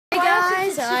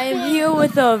guys, I am here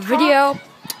with a video,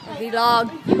 a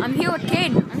vlog. I'm here with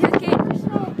Kaiden.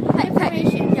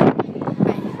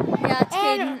 Yeah, it's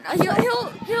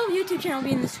Kaiden. He'll YouTube channel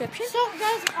be in the description. So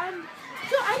guys,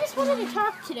 so I just wanted to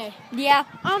talk today. Yeah.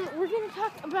 We're gonna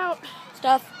talk about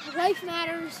Stuff. life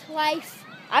matters, life.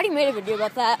 I already made a video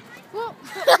about that. Well,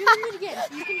 but you're gonna get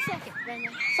it. You can suck it right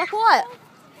now. Suck what?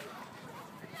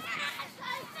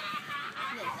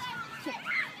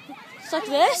 Suck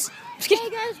this? Hey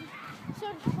guys, so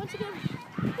once again,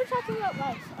 we're talking about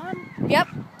life. Yep.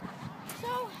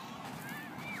 So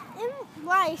in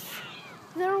life,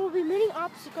 there will be many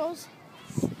obstacles,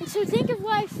 and so think of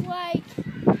life like,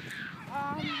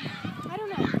 I don't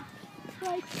know,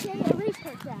 like say a race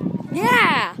car track.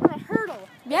 Yeah. Or a hurdle.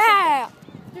 Yeah.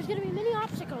 There's going to be many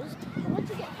obstacles, but once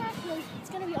you get past those, it's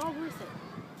going to be all worth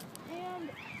it. And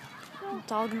so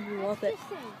It's all gonna be worth it.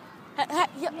 this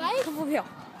thing Yep. Life? Come over here.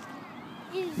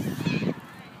 is,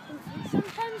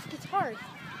 sometimes it's hard,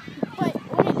 but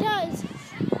when it does,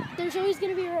 there's always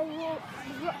going to be a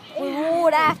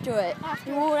Reward after it.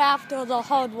 After. Reward after the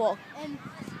hard work. And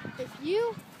if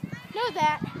you know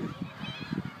that,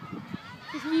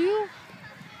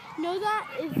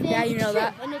 then Yeah, you it's know true,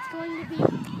 that. and it's going to be.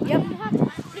 Yep. You have to.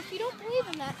 But if you don't believe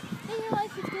in that, then your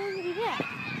life is going to be bad.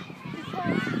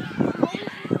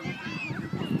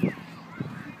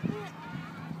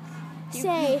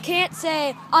 Because You can't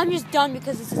say, I'm just done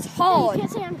because this is hard. you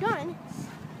can't say I'm done.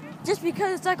 Just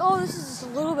because it's like, oh, this is just a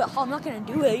little bit hard, I'm not going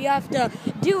to do it. You have to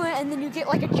do it, and then you get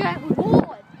like a giant reward.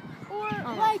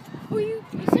 Or you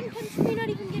sometimes you may not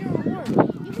even get a reward.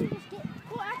 You can just get.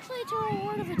 Well, actually, it's a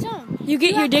reward of its own. You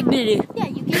get your dignity. Yeah,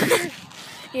 you get your.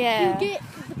 Yeah. You get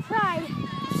the pride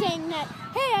saying that,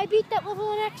 hey, I beat that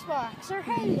level in Xbox, or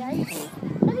hey, I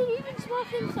mean, even small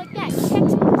things like that.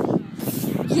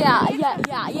 Xbox. Yeah.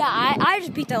 I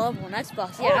just beat that level on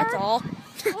Xbox. Yeah, that's all.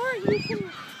 Or you can,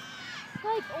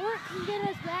 or it can get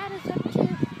as bad as up to,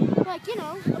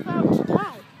 about to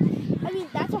die. I mean,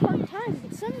 that's a hard time,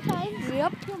 but sometimes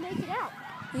you'll make it out.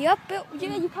 Yep.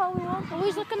 Yeah, you probably will.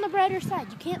 Always look on the brighter side.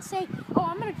 You can't say, oh,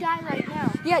 I'm gonna die right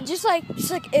now. Yeah, just like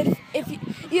if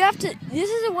you have to. This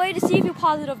is a way to see if you're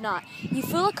positive or not. You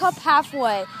fill a cup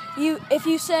halfway. If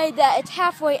you say that it's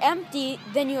halfway empty,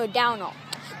 then you're a downer.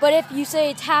 But if you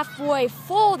say it's halfway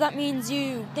full, that means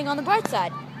you think on the bright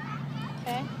side.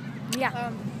 Okay.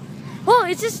 Yeah. Well,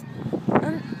 it's just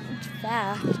it's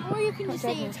fact. Or you can just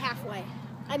say it's halfway.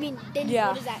 I mean, then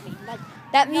what does that mean? Like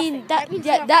that nothing.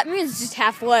 that means just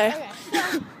halfway. Okay.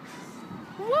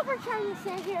 So, what we're trying to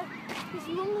say here is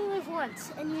you only live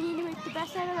once, and you need to make the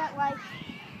best out of that life.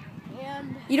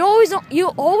 And you always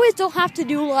don't have to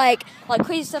do like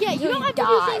crazy stuff until you don't have die.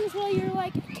 to do things while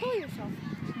you're kill yourself.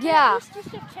 Yeah. It's just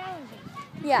stuff challenging.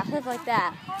 Yeah, stuff like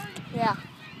that. Yeah.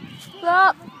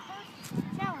 Yup. Yup.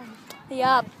 Challenge.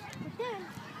 Yup. But then,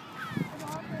 it's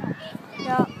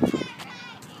all good.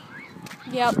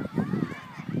 Yep.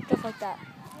 Stuff like that.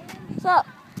 What's up?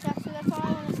 Yeah, so that's all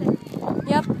I want to say.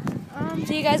 Yep.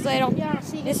 See you guys later. Yeah,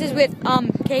 see you This guys is later. with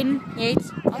Kaiden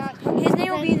Yates. Yeah. His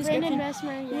name will be in the Brandon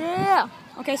description. Messmer, Yeah.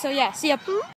 Okay, so yeah, see ya.